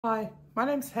Hi, my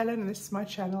name's Helen and this is my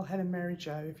channel, Helen Mary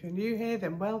Jo. If you're new here,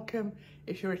 then welcome.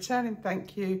 If you're returning,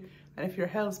 thank you. And if you're a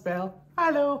Hell's Bell,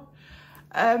 hello.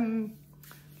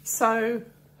 So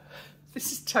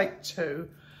this is take two.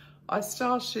 I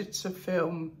started to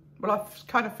film, well, I've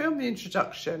kind of filmed the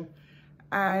introduction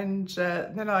and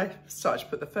then I started to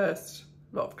put the first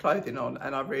lot of clothing on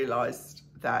and I realised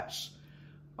that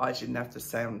I didn't have the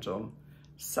sound on.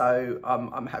 So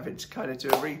I'm having to kind of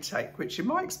do a retake, which in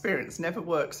my experience never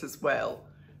works as well.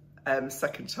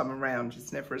 Second time around,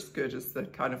 it's never as good as the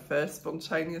kind of first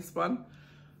spontaneous one.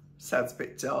 Sounds a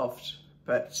bit daft,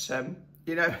 but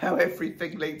you know how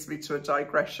everything leads me to a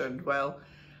digression. Well,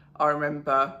 I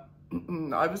remember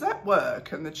I was at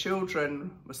work and the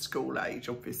children were school age,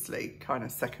 obviously, kind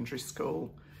of secondary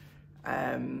school.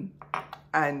 And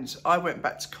I went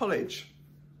back to college.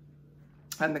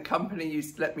 And the company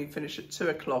used to let me finish at 2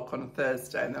 o'clock on a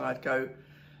Thursday, and then I'd go,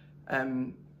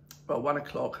 well, 1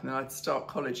 o'clock, and then I'd start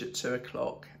college at 2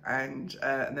 o'clock, and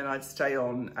then I'd stay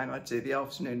on and I'd do the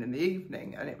afternoon and the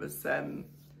evening. And it was,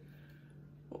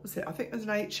 what was it? I think it was an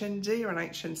HND or an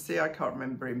HNC, I can't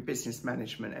remember, in business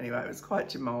management. Anyway, it was quite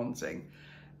demanding.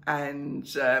 And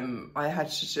I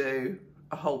had to do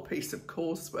a whole piece of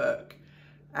coursework,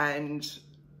 and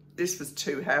this was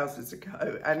 2 houses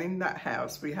ago, and in that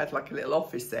house we had like a little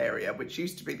office area which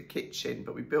used to be the kitchen,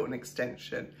 but we built an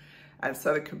extension, and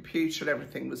so the computer and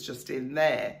everything was just in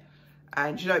there.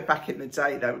 And you know, back in the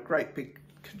day they were great big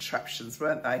contraptions,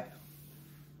 weren't they?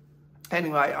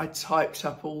 Anyway, I typed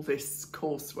up all this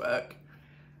coursework,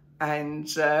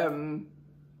 and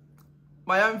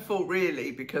my own fault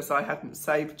really, because I hadn't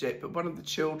saved it, but one of the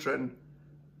children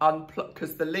unplugged,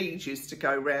 because the lead used to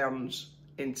go round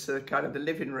into kind of the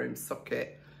living room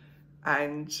socket,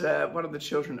 and one of the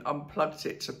children unplugged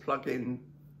it to plug in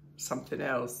something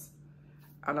else,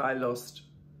 and I lost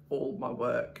all my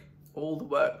work, all the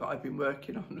work that I've been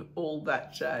working on all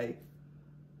that day.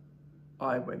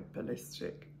 I went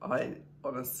ballistic. I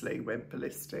honestly went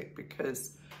ballistic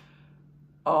because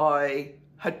I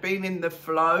had been in the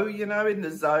flow, you know, in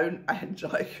the zone, and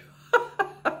like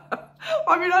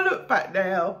I mean, I look back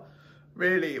now,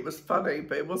 really, it was funny,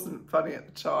 but it wasn't funny at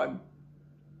the time.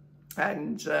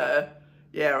 And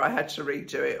yeah, I had to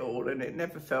redo it all, and it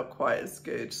never felt quite as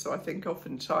good. So I think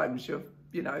oftentimes you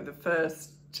know, the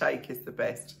first take is the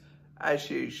best. As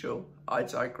usual, I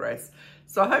digress.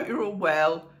 So I hope you're all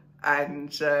well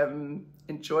and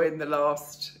enjoying the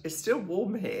last. It's still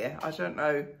warm here. I don't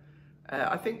know.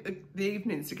 I think the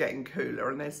evenings are getting cooler,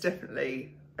 and there's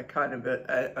definitely a kind of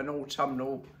an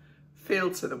autumnal feel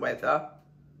to the weather.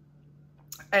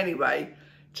 Anyway,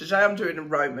 today I'm doing a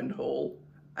Roman haul,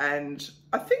 and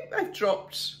I think they've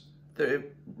dropped the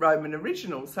Roman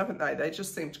originals, haven't they? They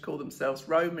just seem to call themselves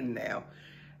Roman now.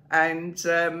 And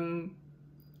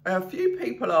a few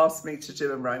people asked me to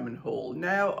do a Roman haul.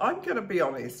 Now, I'm going to be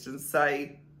honest and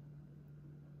say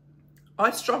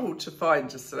I struggled to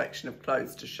find a selection of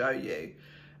clothes to show you.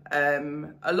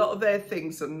 A lot of their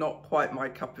things are not quite my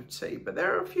cup of tea, but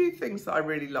there are a few things that I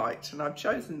really liked, and I've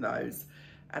chosen those.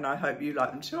 And I hope you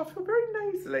like them too. I feel very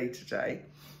nasally today.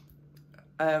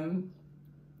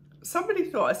 Somebody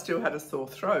thought I still had a sore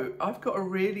throat. I've got a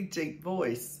really deep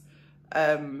voice.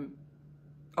 I've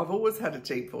always had a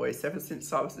deep voice ever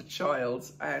since I was a child.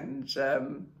 And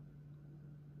do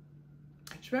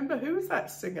you remember, who was that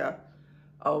singer?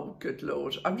 Oh, good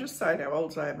Lord. I'm just saying how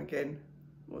old I am again.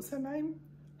 What's her name?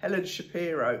 Helen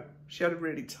Shapiro. She had a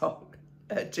really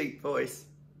deep voice.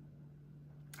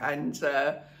 And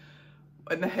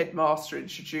when the headmaster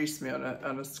introduced me on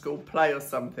a school play or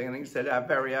something, and he said, our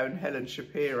very own Helen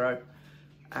Shapiro,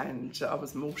 and I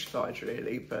was mortified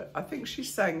really, but I think she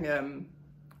sang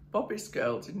Bobby's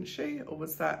Girl, didn't she? Or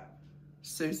was that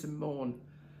Susan Morn?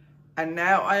 And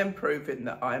now I am proving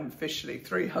that I am officially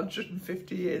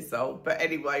 350 years old. But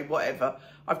anyway, whatever.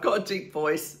 I've got a deep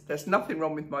voice. There's nothing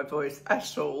wrong with my voice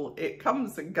at all. It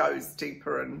comes and goes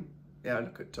deeper, and yeah,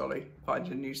 look at Dolly, find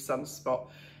a new sunspot.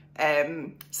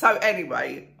 So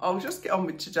anyway, I'll just get on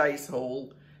with today's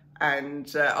haul,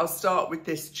 and I'll start with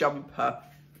this jumper.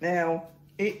 Now,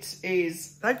 it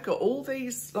is, they've got all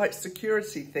these like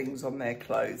security things on their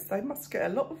clothes. They must get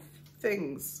a lot of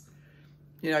things,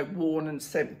 you know, worn and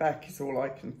sent back is all I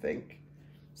can think.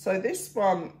 So this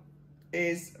one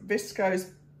is viscose,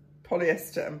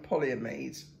 polyester and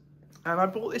polyamide. And I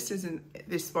bought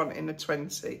this one in a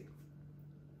 20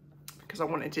 because I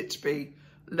wanted it to be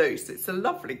loose. It's a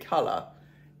lovely colour.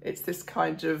 It's this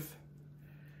kind of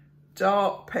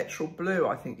dark petrol blue,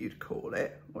 I think you'd call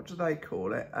it. What do they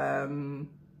call it?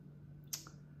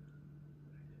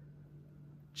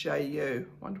 JU.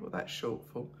 Wonder what that's short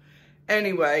for.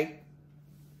 Anyway,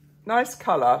 Nice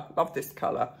colour, love this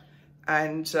colour.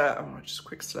 And just a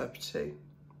quick slurp of tea.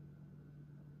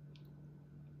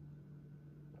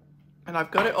 And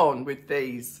I've got it on with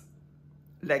these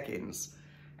leggings.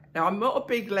 Now, I'm not a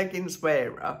big leggings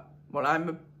wearer. Well, I'm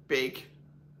a big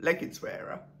leggings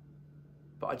wearer,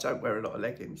 but I don't wear a lot of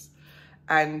leggings.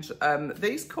 And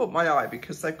these caught my eye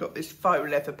because they've got this faux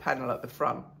leather panel at the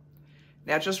front.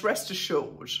 Now, just rest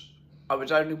assured, I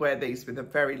would only wear these with a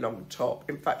very long top.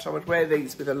 In fact, I would wear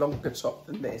these with a longer top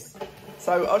than this.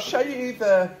 So I'll show you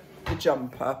the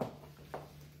jumper.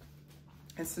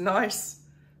 It's a nice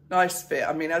fit.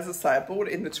 I mean, as I say, I bought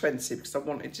it in the 20 because I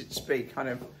wanted it to be kind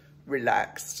of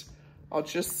relaxed. I'll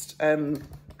just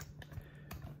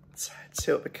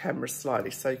tilt the camera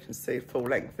slightly so you can see full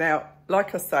length. Now,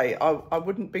 like I say, I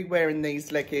wouldn't be wearing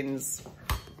these leggings,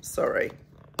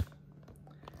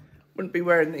 wouldn't be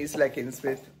wearing these leggings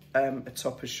with a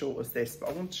top as short as this, but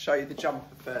I want to show you the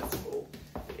jumper first of all.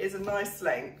 It is a nice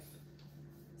length,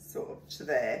 sort of to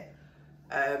there.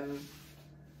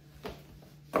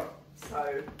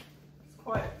 So it's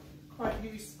quite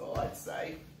useful, I'd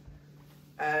say.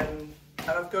 And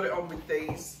I've got it on with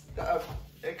these that are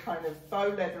kind of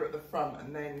faux leather at the front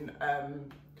and then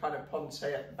kind of ponte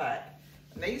at the back.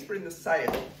 And these were in the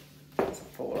sale to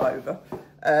fall over.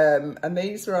 And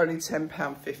these are only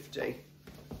 £10.50.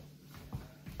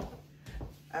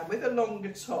 And with a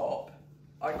longer top,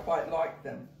 I quite like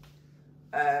them.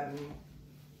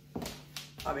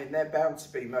 I mean, they're bound to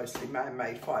be mostly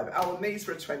man-made fibre. Oh, and these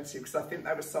were 20 because I think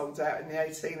they were sold out in the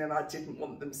 18 and I didn't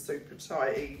want them super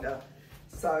tight either.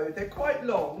 So they're quite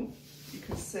long. You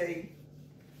can see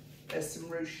there's some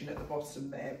ruching at the bottom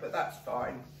there, but that's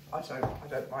fine. I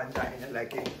don't mind that in a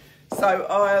legging. So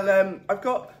I've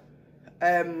got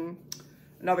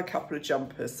another couple of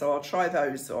jumpers, so I'll try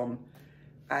those on.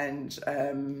 And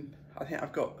I think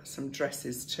I've got some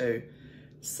dresses too.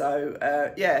 So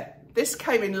yeah, this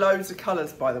came in loads of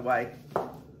colours, by the way.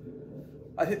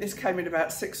 I think this came in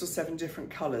about 6 or 7 different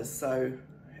colours. So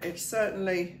it's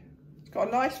certainly got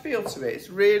a nice feel to it. It's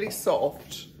really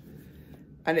soft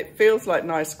and it feels like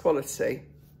nice quality.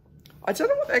 I don't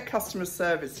know what their customer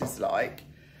service is like.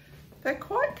 They're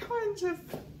quite kind of,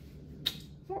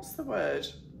 what's the word?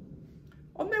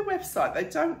 On their website, they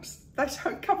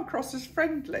don't come across as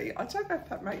friendly. I don't know if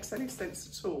that makes any sense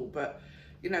at all, but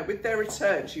you know, with their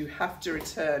returns, you have to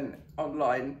return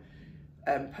online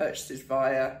purchases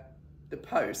via the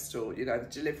post or, you know, the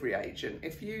delivery agent.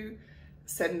 If you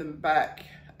send them back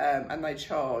and they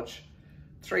charge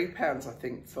 £3, I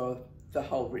think, for the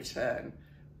whole return.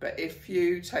 But if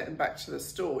you take them back to the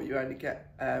store, you only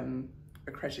get a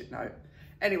credit note.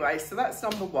 Anyway, so that's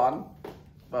number one.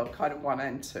 Well, kind of 1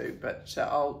 and 2, but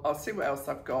I'll see what else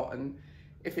I've got, and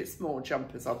if it's more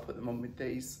jumpers, I'll put them on with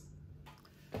these.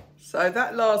 So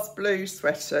that last blue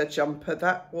sweater jumper,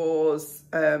 that was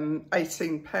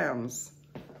 £18.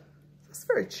 That's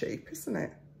very cheap, isn't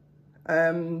it?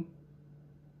 Yeah,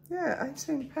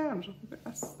 £18.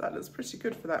 That looks pretty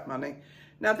good for that money.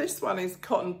 Now this one is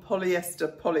cotton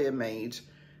polyester polyamide,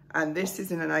 and this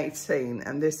is in an 18,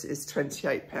 and this is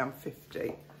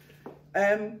 £28.50.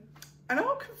 And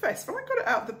I'll confess, when I got it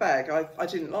out of the bag, I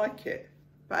didn't like it,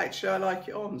 but actually I like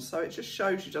it on, so it just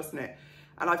shows you, doesn't it?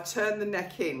 And I've turned the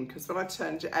neck in, because when I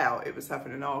turned it out, it was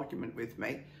having an argument with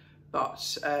me,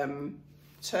 but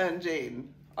turned in,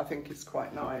 I think it's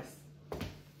quite nice.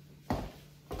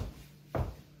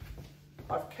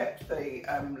 I've kept the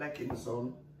leggings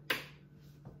on,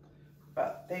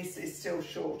 but this is still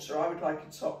shorter. I would like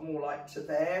a top more like to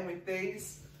there with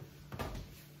these.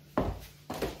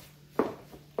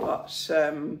 But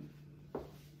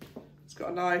it's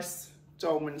got a nice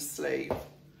dolman sleeve.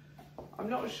 I'm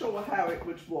not sure how it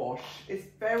would wash. It's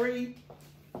very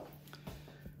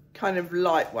kind of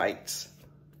lightweight.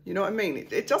 You know what I mean?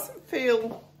 It doesn't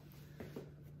feel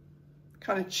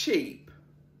kind of cheap.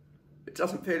 It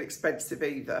doesn't feel expensive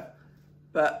either.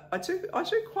 But I do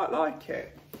quite like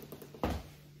it.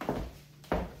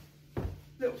 A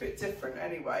little bit different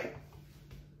anyway.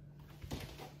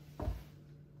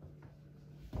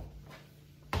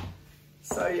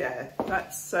 So yeah,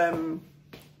 that's the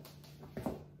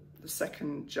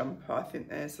second jumper. I think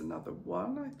there's another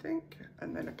one, I think,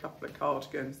 and then a couple of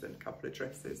cardigans, then a couple of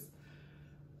dresses.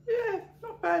 Yeah,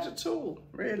 not bad at all,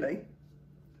 really.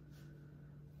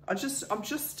 I'm just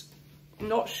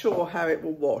not sure how it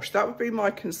will wash. That would be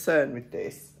my concern with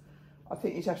this. I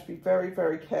think you'd have to be very,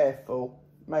 very careful.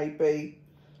 Maybe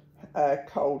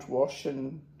cold wash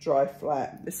and dry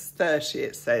flat. This is 30,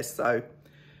 it says, so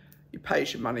you pay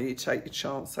your money, you take your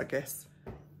chance, I guess.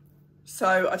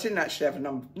 So I didn't actually have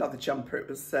another jumper, it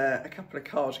was a couple of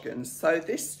cardigans. So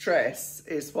this dress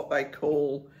is what they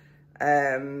call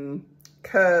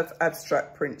curve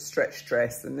abstract print stretch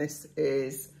dress, and this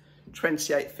is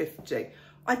 $28.50.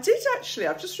 I did actually,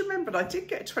 I've just remembered, I did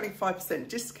get a 25%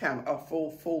 discount off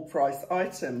all full price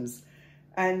items.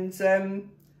 And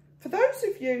for those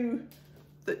of you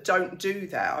that don't do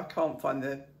that, I can't find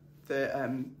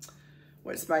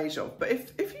what it's made of, but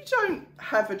if you don't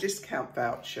have a discount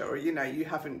voucher, or you know, you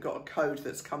haven't got a code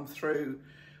that's come through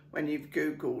when you've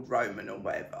Googled Roman or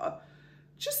whatever,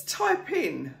 just type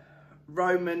in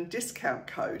Roman discount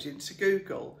code into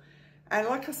Google. And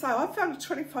like I say, I found a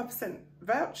 25%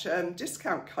 voucher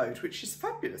discount code, which is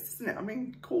fabulous, isn't it? I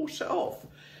mean, quarter off.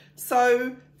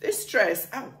 So this dress,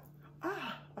 I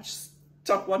just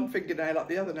dug one fingernail up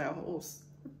the other now. Oh,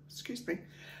 excuse me.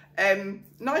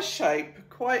 Nice shape,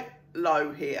 quite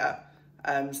low here.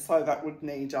 So that would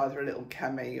need either a little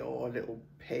cami or a little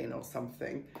pin or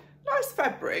something. Nice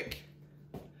fabric,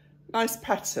 nice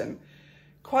pattern,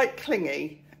 quite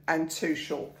clingy and too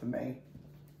short for me.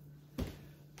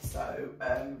 So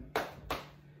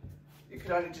you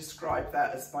could only describe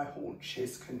that as my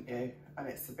haunches, couldn't you? And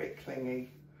it's a bit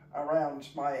clingy around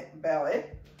my belly,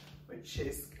 which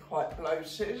is quite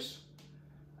bloated.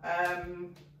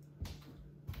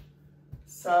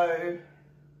 So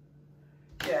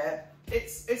yeah,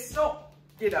 it's not,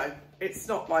 you know, it's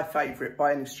not my favourite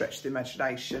by any stretch of the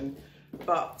imagination.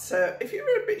 But if you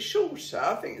were a bit shorter,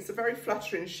 I think it's a very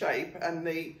flattering shape, and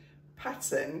the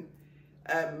pattern,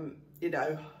 you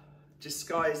know,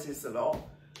 disguises a lot.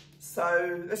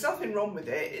 So there's nothing wrong with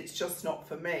it. It's just not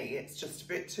for me. It's just a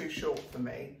bit too short for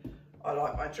me. I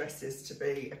like my dresses to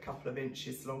be a couple of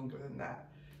inches longer than that.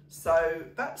 So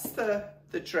that's the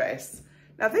dress.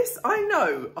 Now this, I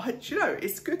know, you know,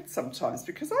 it's good sometimes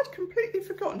because I'd completely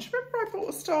forgotten. Do you remember I bought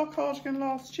a star cardigan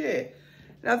last year?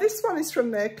 Now this one is from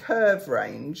their curve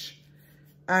range,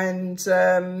 and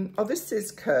oh, this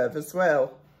is curve as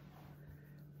well.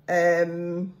 This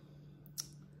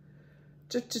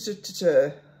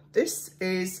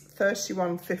is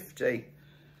 $31.50,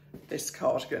 this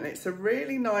cardigan. It's a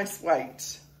really nice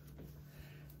weight,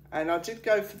 and I did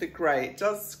go for the grey. It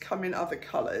does come in other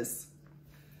colours,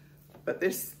 but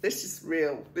this is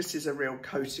real. This is a real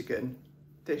coatigan.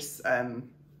 This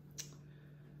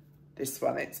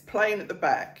one, it's plain at the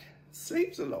back,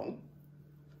 sleeves are long.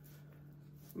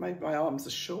 Maybe my arms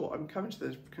are short. I'm coming to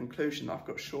the conclusion I've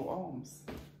got short arms.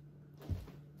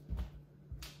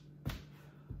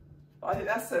 I think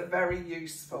that's a very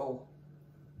useful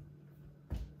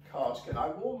cardigan.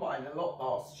 I wore mine a lot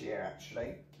last year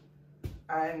actually,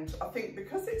 and I think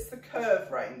because it's the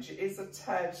curve range, it is a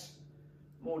tad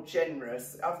more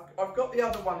generous. I've got the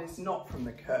other one is not from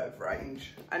the curve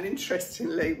range, and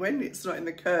interestingly, when it's not in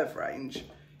the curve range,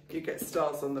 you get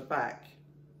stars on the back.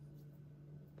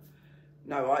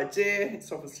 No idea,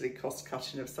 it's obviously cost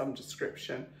cutting of some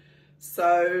description.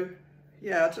 So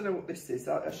yeah, I don't know what this is.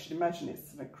 I should imagine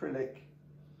it's an acrylic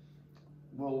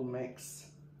wool mix.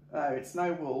 No, it's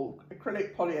no wool,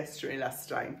 acrylic polyester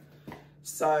elastane.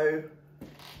 So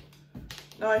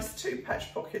nice 2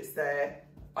 patch pockets there.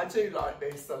 I do like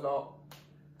this a lot,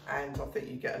 and I think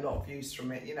you get a lot of use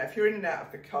from it. You know, if you're in and out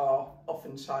of the car,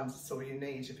 oftentimes it's all you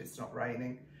need if it's not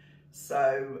raining.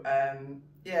 So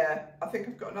yeah, I think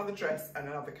I've got another dress and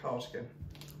another cardigan.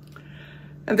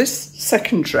 And this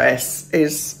second dress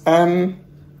is, it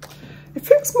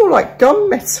feels more like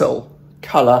gunmetal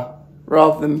colour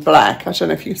rather than black. I don't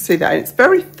know if you can see that. It's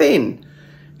very thin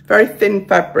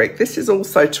fabric. This is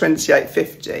also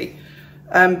 $28.50.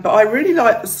 But I really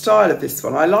like the style of this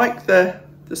one. I like the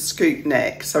scoop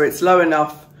neck, so it's low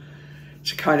enough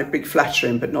to kind of be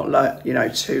flattering, but not low, you know,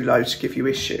 too low to give you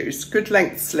issues. Good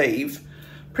length sleeve.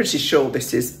 Pretty sure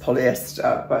this is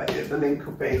polyester, but the link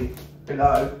will be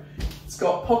below. It's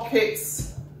got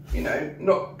pockets, you know,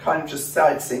 not kind of just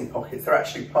side seam pockets, they're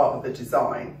actually part of the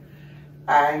design.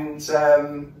 And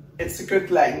it's a good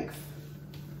length.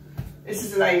 This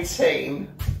is an 18.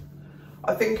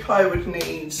 I think I would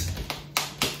need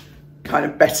kind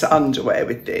of better underwear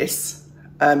with this.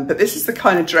 But this is the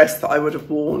kind of dress that I would have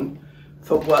worn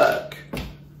for work,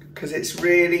 because it's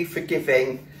really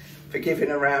forgiving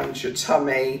around your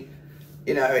tummy.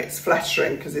 You know, it's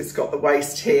flattering because it's got the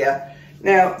waist here.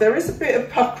 Now, there is a bit of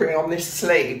puckering on this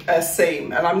sleeve,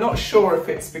 seam, and I'm not sure if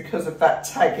it's because of that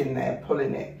tag in there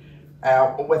pulling it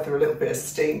out, or whether a little bit of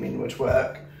steaming would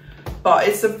work. But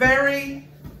it's a very,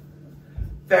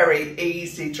 very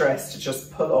easy dress to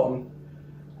just pull on.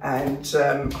 And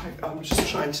I'm just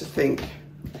trying to think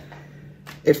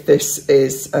if this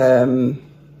is,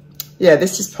 yeah,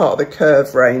 this is part of the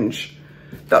curve range.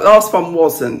 That last one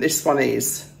wasn't, this one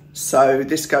is. So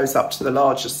this goes up to the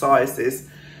larger sizes.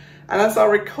 And as I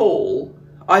recall,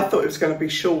 I thought it was going to be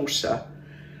shorter,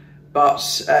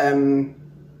 but I'm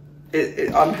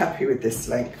happy with this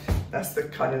length. That's the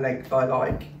kind of length I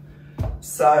like.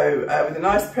 So with a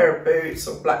nice pair of boots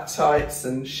or black tights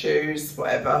and shoes,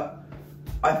 whatever,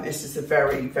 I think this is a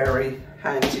very, very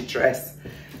handy dress.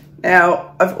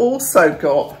 Now, I've also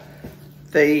got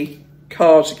the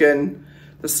cardigan,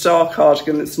 the star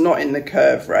cardigan that's not in the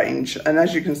curve range. And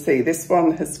as you can see, this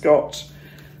one has got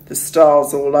the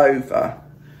stars all over,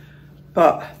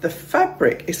 but the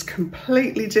fabric is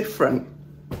completely different.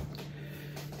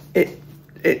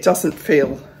 It doesn't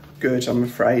feel good, I'm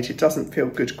afraid. It doesn't feel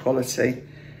good quality.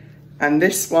 And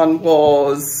this one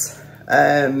was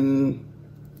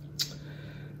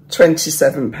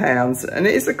 £27, and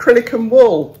it is acrylic and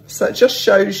wool. So it just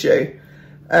shows you.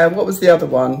 What was the other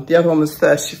one? The other one was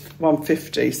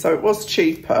 £31.50, so it was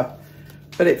cheaper,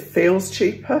 but it feels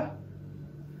cheaper.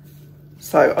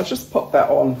 So I'll just pop that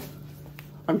on.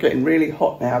 I'm getting really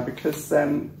hot now because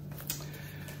the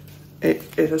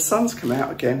sun's come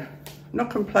out again. I'm not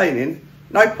complaining.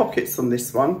 No pockets on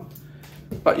this one,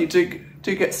 but you do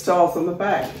get stars on the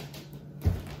back.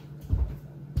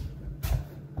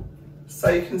 So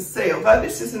you can see, although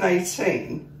this is an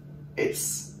 18,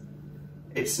 it's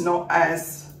not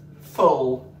as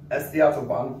full as the other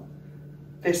one.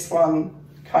 This one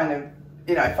kind of,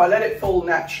 you know, if I let it fall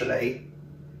naturally,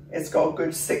 it's got a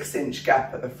good 6-inch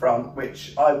gap at the front,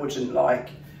 which I wouldn't like.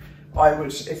 I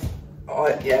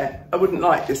wouldn't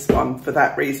like this one for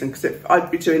that reason, because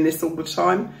I'd be doing this all the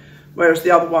time, whereas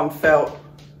the other one felt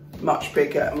much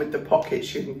bigger, and with the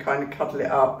pockets you can kind of cuddle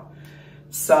it up.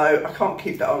 So I can't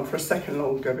keep that on for a second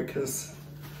longer because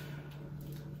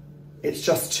it's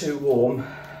just too warm.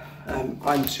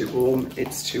 I'm too warm,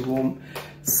 it's too warm.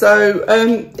 So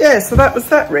yeah, so that was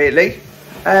that really.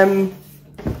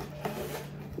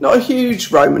 Not a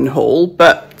huge Roman haul,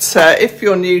 but if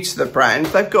you're new to the brand,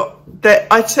 they've got,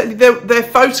 I tell you, their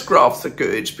photographs are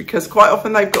good, because quite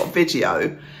often they've got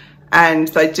video, and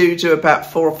they do about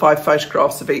 4 or 5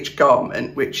 photographs of each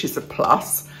garment, which is a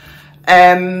plus.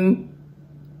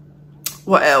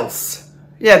 What else?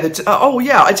 Yeah, oh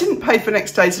yeah, I didn't pay for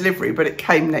next day delivery, but it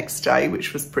came next day,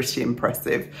 which was pretty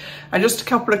impressive. And just a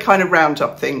couple of kind of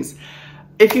roundup things.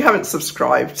 If you haven't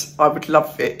subscribed, I would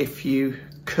love it if you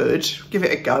could give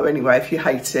it a go anyway. If you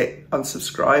hate it,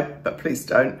 unsubscribe, but please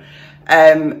don't.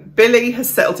 Billy has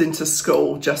settled into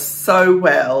school just so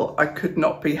well. I could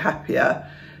not be happier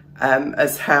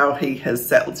as how he has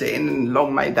settled in, and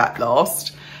long may that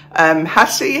last.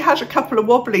 Hattie had a couple of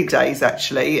wobbly days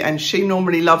actually, and she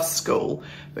normally loves school,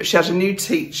 but she had a new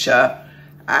teacher,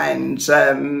 and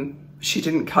she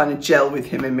didn't kind of gel with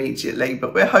him immediately,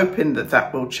 but we're hoping that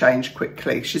that will change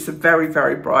quickly. She's a very,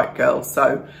 very bright girl,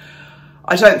 so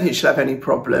I don't think she'll have any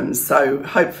problems. So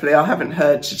hopefully, I haven't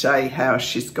heard today how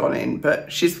she's gone in,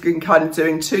 but she's been kind of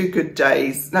doing 2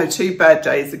 bad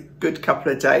days, a good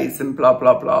couple of days, and blah,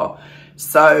 blah, blah.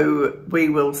 So we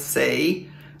will see.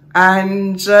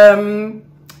 And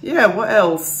yeah, what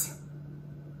else?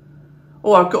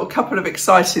 Oh, I've got a couple of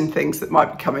exciting things that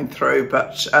might be coming through,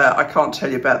 but I can't tell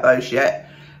you about those yet.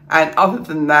 And other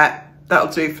than that,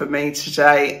 that'll do for me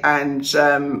today. And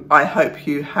I hope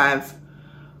you have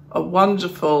a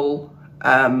wonderful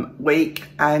week,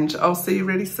 and I'll see you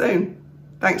really soon.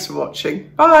 Thanks for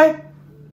watching. Bye.